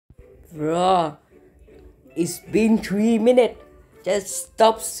Bruh, it's been 3 minutes. Just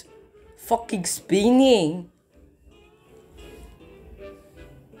stop fucking spinning.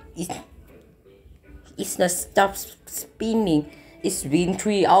 It, it's not stop spinning. It's been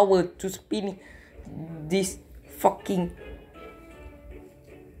 3 hours to spinning this fucking.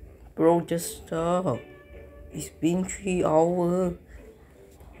 Bro, just stop. It's been 3 hours.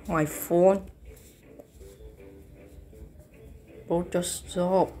 My phone. Bro, just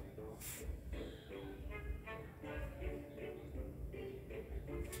stop.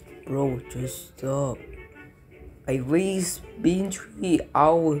 Bro, just stop. I really it's been 3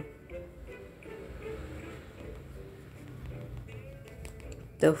 hours.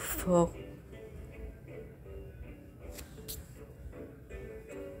 The fuck?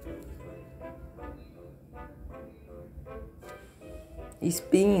 It's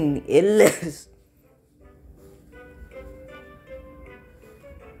been endless.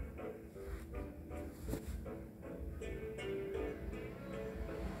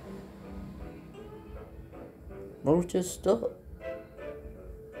 Bro, just stop.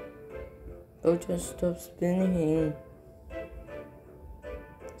 Bro, just stop spinning.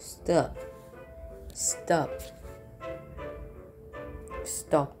 Stop. Stop.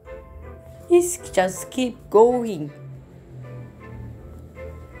 Stop. It's just keep going.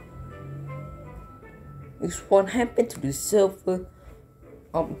 It's what happened to the server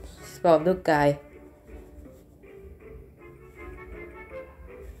about the guy.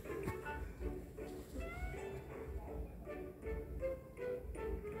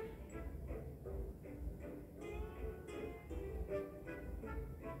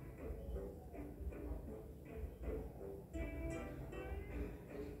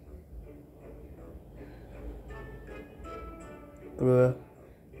 Bruh,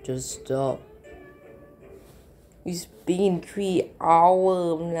 just stop. It's been 3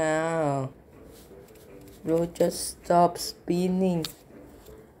 hours now. Bro, just stop spinning.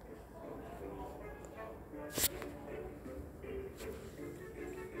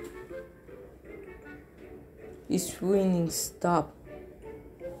 It's raining, stop.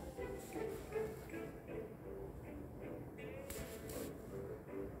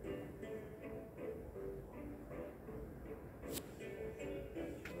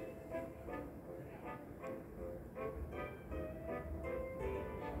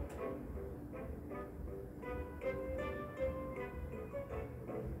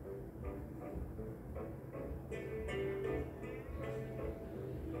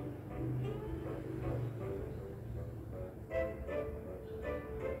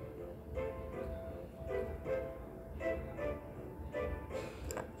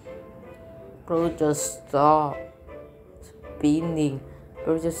 Bro, just stop spinning.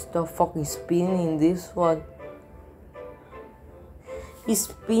 Bro, just stop fucking spinning this one. It's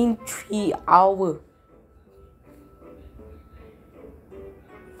been 3 hours.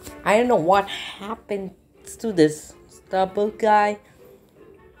 I don't know what happened to this stubble guy.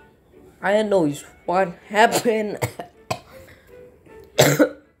 I don't know what happened.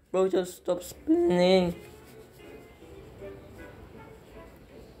 Bro, just stop spinning.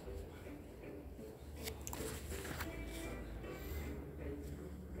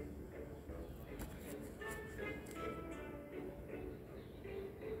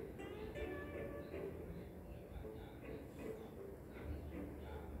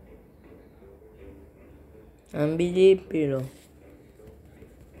 Unbelievable.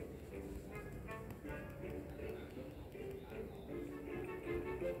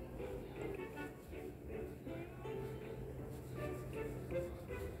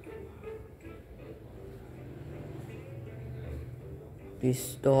 Please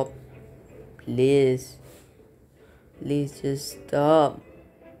stop. Please. Please just stop.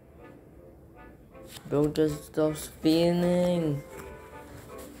 Bro, just stop spinning.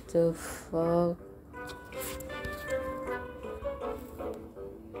 The fuck?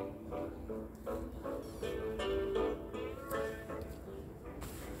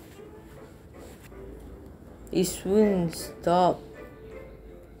 It wouldn't stop.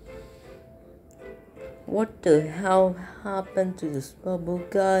 What the hell happened to this bubble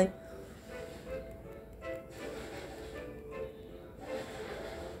guy?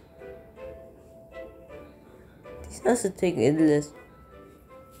 This has to take endless.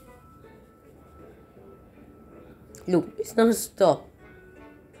 Look, it's not stop.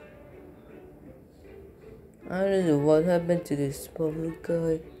 I don't know what happened to this bubble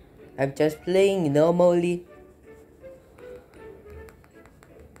guy. I'm just playing normally.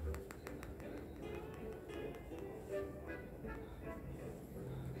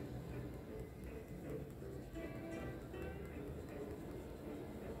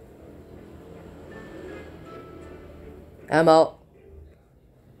 I'm out.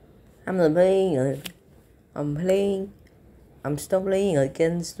 I'm not playing. I'm playing. I'm still playing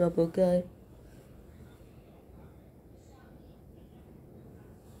against Double Guy.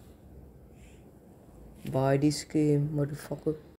 Buy this game, motherfucker.